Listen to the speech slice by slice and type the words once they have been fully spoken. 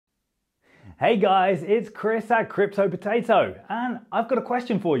Hey guys, it's Chris at Crypto Potato, and I've got a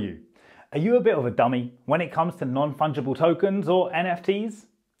question for you. Are you a bit of a dummy when it comes to non-fungible tokens or NFTs?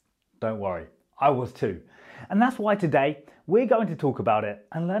 Don't worry, I was too. And that's why today we're going to talk about it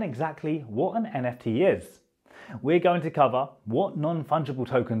and learn exactly what an NFT is. We're going to cover what non-fungible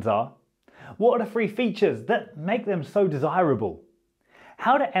tokens are, what are the free features that make them so desirable,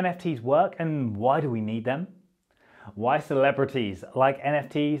 how do NFTs work and why do we need them, why celebrities like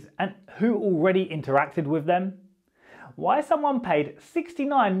NFTs and who already interacted with them, why someone paid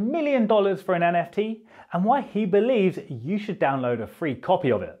 $69 million for an NFT and why he believes you should download a free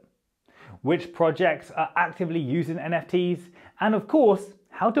copy of it, which projects are actively using NFTs, and of course,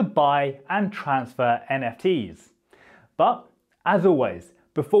 how to buy and transfer NFTs. But as always,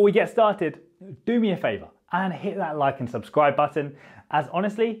 before we get started, do me a favor and hit that like and subscribe button, as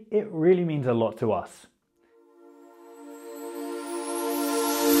honestly, it really means a lot to us.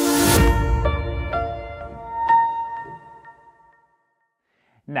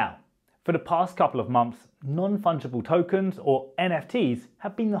 Now, for the past couple of months, non-fungible tokens or NFTs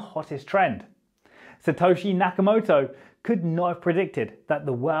have been the hottest trend. Satoshi Nakamoto could not have predicted that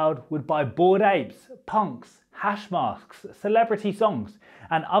the world would buy Bored Apes, punks, hash masks, celebrity songs,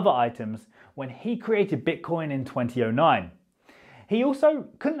 and other items when he created Bitcoin in 2009. He also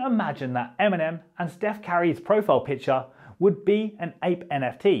couldn't imagine that Eminem and Steph Curry's profile picture would be an ape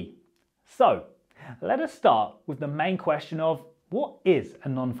NFT. So, let us start with the main question of what is a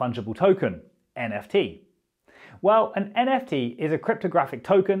non-fungible token, NFT? Well, an NFT is a cryptographic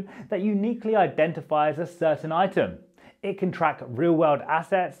token that uniquely identifies a certain item. It can track real-world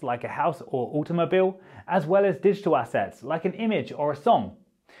assets like a house or automobile, as well as digital assets like an image or a song.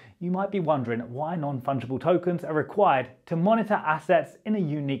 You might be wondering why non-fungible tokens are required to monitor assets in a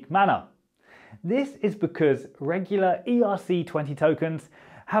unique manner. This is because regular ERC20 tokens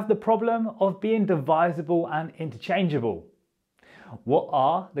have the problem of being divisible and interchangeable. What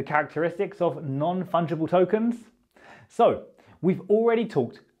are the characteristics of non-fungible tokens? So, we've already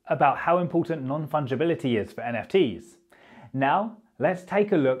talked about how important non-fungibility is for NFTs. Now, let's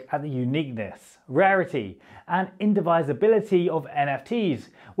take a look at the uniqueness, rarity, and indivisibility of NFTs,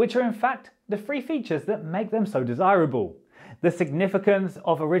 which are in fact the free features that make them so desirable. The significance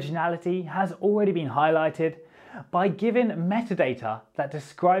of originality has already been highlighted by giving metadata that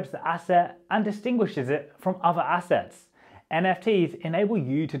describes the asset and distinguishes it from other assets. NFTs enable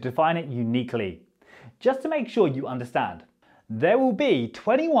you to define it uniquely. Just to make sure you understand, there will be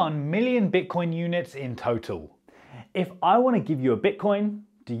 21 million Bitcoin units in total. If I want to give you a Bitcoin,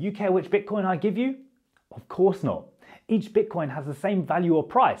 do you care which Bitcoin I give you? Of course not. Each Bitcoin has the same value or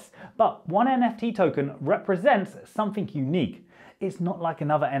price, but one NFT token represents something unique. It's not like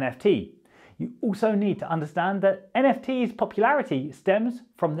another NFT. You also need to understand that NFTs' popularity stems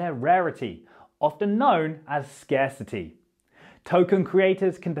from their rarity, often known as scarcity. Token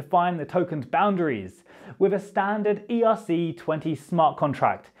creators can define the token's boundaries with a standard ERC20 smart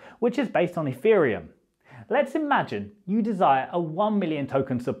contract, which is based on Ethereum. Let's imagine you desire a 1 million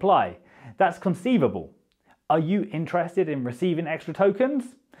token supply. That's conceivable. Are you interested in receiving extra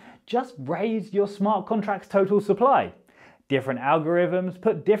tokens? Just raise your smart contract's total supply. Different algorithms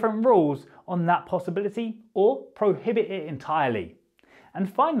put different rules on that possibility or prohibit it entirely.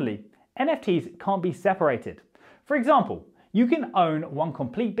 And finally, NFTs can't be separated. For example, you can own one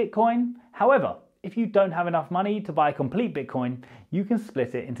complete Bitcoin. However, if you don't have enough money to buy a complete Bitcoin, you can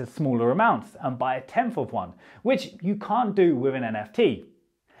split it into smaller amounts and buy a tenth of one, which you can't do with an NFT.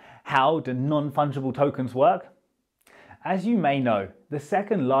 How do non-fungible tokens work? As you may know, the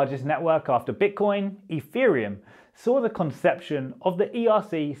second largest network after Bitcoin, Ethereum, saw the conception of the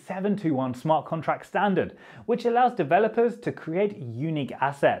ERC721 smart contract standard, which allows developers to create unique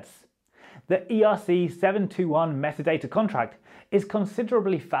assets. The ERC721 metadata contract is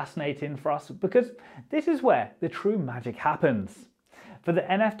considerably fascinating for us because this is where the true magic happens. For the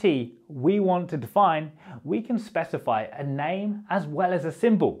NFT we want to define, we can specify a name as well as a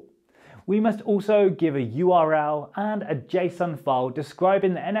symbol. We must also give a URL and a JSON file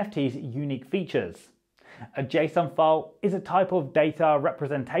describing the NFT's unique features. A JSON file is a type of data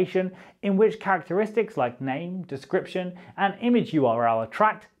representation in which characteristics like name, description, and image URL are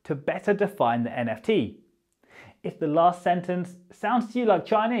tracked to better define the NFT. If the last sentence sounds to you like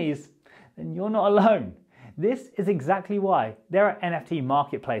Chinese, then you're not alone. This is exactly why there are NFT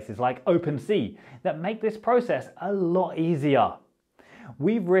marketplaces like OpenSea that make this process a lot easier.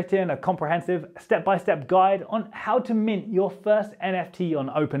 We've written a comprehensive step-by-step guide on how to mint your first NFT on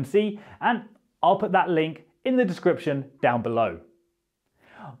OpenSea, and I'll put that link in the description down below.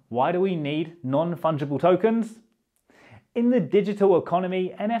 Why do we need non-fungible tokens? In the digital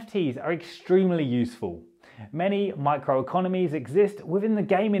economy, NFTs are extremely useful. Many microeconomies exist within the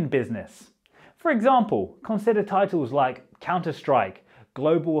gaming business. For example, consider titles like Counter-Strike,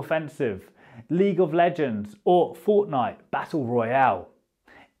 Global Offensive, League of Legends, or Fortnite Battle Royale.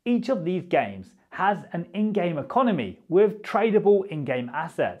 Each of these games has an in-game economy with tradable in-game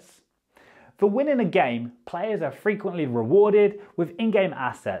assets. For winning a game, players are frequently rewarded with in-game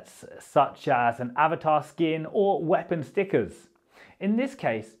assets such as an avatar skin or weapon stickers. In this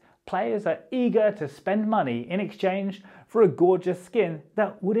case, players are eager to spend money in exchange for a gorgeous skin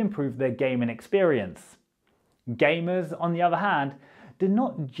that would improve their gaming experience. Gamers, on the other hand, do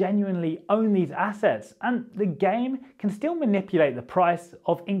not genuinely own these assets, and the game can still manipulate the price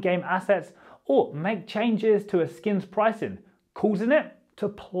of in-game assets or make changes to a skin's pricing, causing it to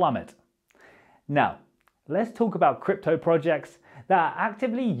plummet. Now, let's talk about crypto projects that are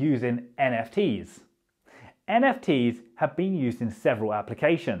actively using NFTs. NFTs have been used in several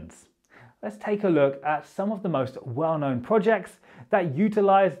applications. Let's take a look at some of the most well-known projects that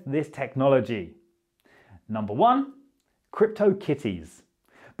utilize this technology. Number 1, CryptoKitties.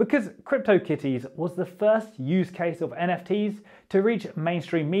 Because CryptoKitties was the first use case of NFTs to reach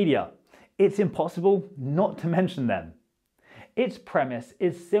mainstream media, it's impossible not to mention them. Its premise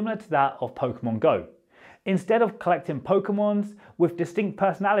is similar to that of Pokemon Go. Instead of collecting Pokemons with distinct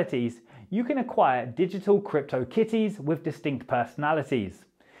personalities, you can acquire digital CryptoKitties with distinct personalities.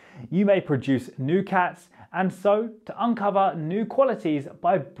 You may produce new cats and so to uncover new qualities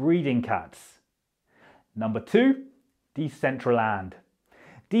by breeding cats. Number 2, Decentraland.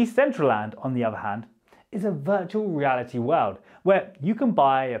 Decentraland, on the other hand, is a virtual reality world where you can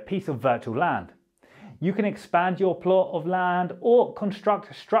buy a piece of virtual land. You can expand your plot of land or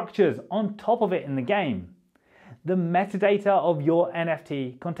construct structures on top of it in the game. The metadata of your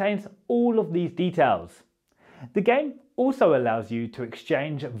NFT contains all of these details. The game also allows you to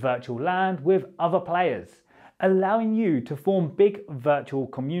exchange virtual land with other players, allowing you to form big virtual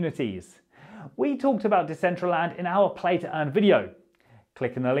communities. We talked about Decentraland in our Play to Earn video.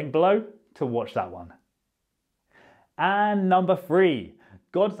 Click in the link below to watch that one. And number 3,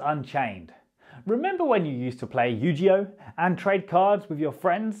 Gods Unchained. Remember when you used to play Yu-Gi-Oh! And trade cards with your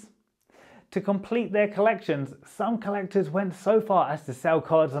friends? To complete their collections, some collectors went so far as to sell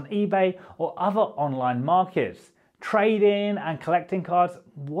cards on eBay or other online markets. Trading and collecting cards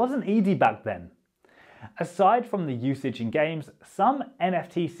wasn't easy back then. Aside from the usage in games, some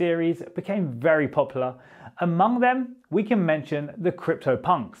NFT series became very popular. Among them, we can mention the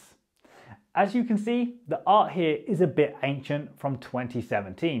CryptoPunks. As you can see, the art here is a bit ancient from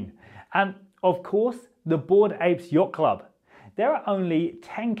 2017. And of course, the Bored Apes Yacht Club. There are only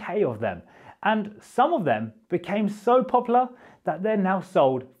 10k of them, and some of them became so popular that they're now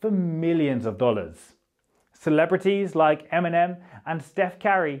sold for millions of dollars. Celebrities like Eminem and Steph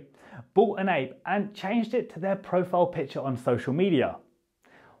Curry bought an ape and changed it to their profile picture on social media.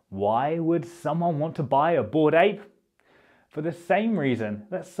 Why would someone want to buy a Bored Ape? For the same reason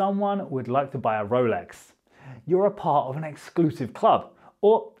that someone would like to buy a Rolex. You're a part of an exclusive club,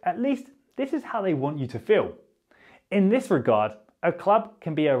 or at least this is how they want you to feel. In this regard, a club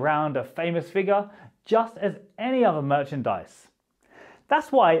can be around a famous figure just as any other merchandise.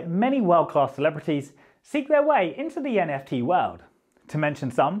 That's why many world-class celebrities seek their way into the NFT world. To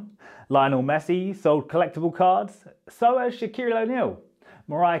mention some, Lionel Messi sold collectible cards, so has Shaquille O'Neal.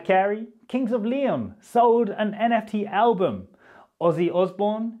 Mariah Carey, Kings of Leon, sold an NFT album. Ozzy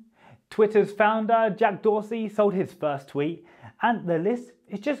Osbourne, Twitter's founder Jack Dorsey sold his first tweet, and the list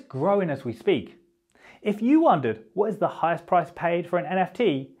is just growing as we speak. If you wondered what is the highest price paid for an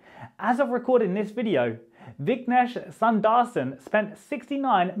NFT, as of recording this video, Vignesh Sundarsan spent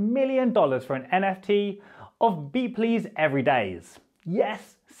 $69 million for an NFT of Beat Please Everydays.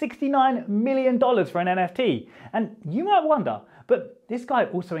 Yes, $69 million for an NFT. And you might wonder, but this guy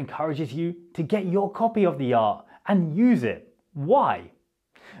also encourages you to get your copy of the art and use it. Why?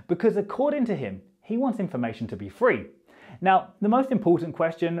 Because according to him, he wants information to be free. Now, the most important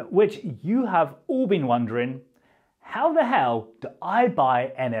question, which you have all been wondering, how the hell do I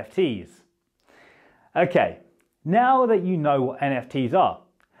buy NFTs? Okay, now that you know what NFTs are,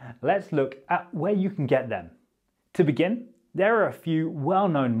 let's look at where you can get them. To begin, there are a few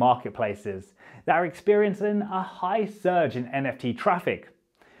well-known marketplaces that are experiencing a high surge in NFT traffic.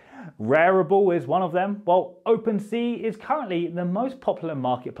 Rarible is one of them, while OpenSea is currently the most popular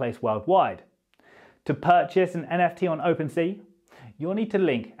marketplace worldwide. To purchase an NFT on OpenSea, you'll need to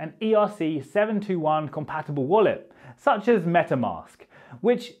link an ERC721 compatible wallet, such as MetaMask,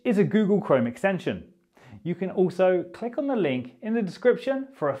 which is a Google Chrome extension. You can also click on the link in the description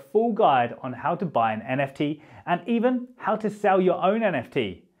for a full guide on how to buy an NFT and even how to sell your own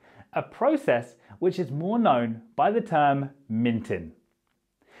NFT, a process which is more known by the term minting.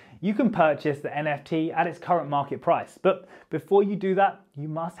 You can purchase the NFT at its current market price, but before you do that, you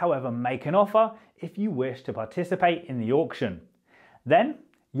must, however, make an offer if you wish to participate in the auction. Then,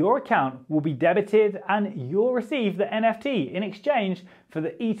 your account will be debited and you'll receive the NFT in exchange for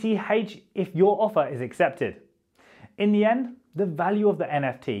the ETH if your offer is accepted. In the end, the value of the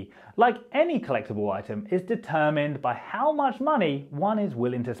NFT, like any collectible item, is determined by how much money one is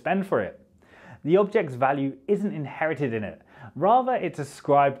willing to spend for it. The object's value isn't inherited in it, rather it's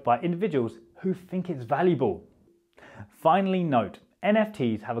ascribed by individuals who think it's valuable. Finally, note,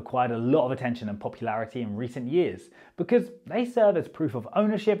 NFTs have acquired a lot of attention and popularity in recent years because they serve as proof of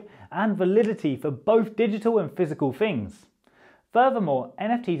ownership and validity for both digital and physical things. Furthermore,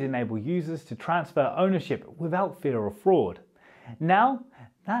 NFTs enable users to transfer ownership without fear of fraud. Now,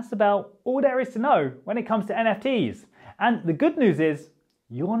 that's about all there is to know when it comes to NFTs. And the good news is,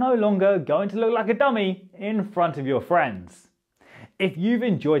 you're no longer going to look like a dummy in front of your friends. If you've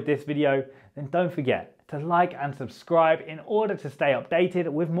enjoyed this video, then don't forget to like and subscribe in order to stay updated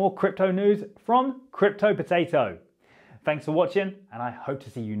with more crypto news from Crypto Potato. Thanks for watching, and I hope to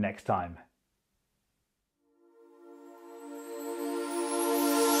see you next time.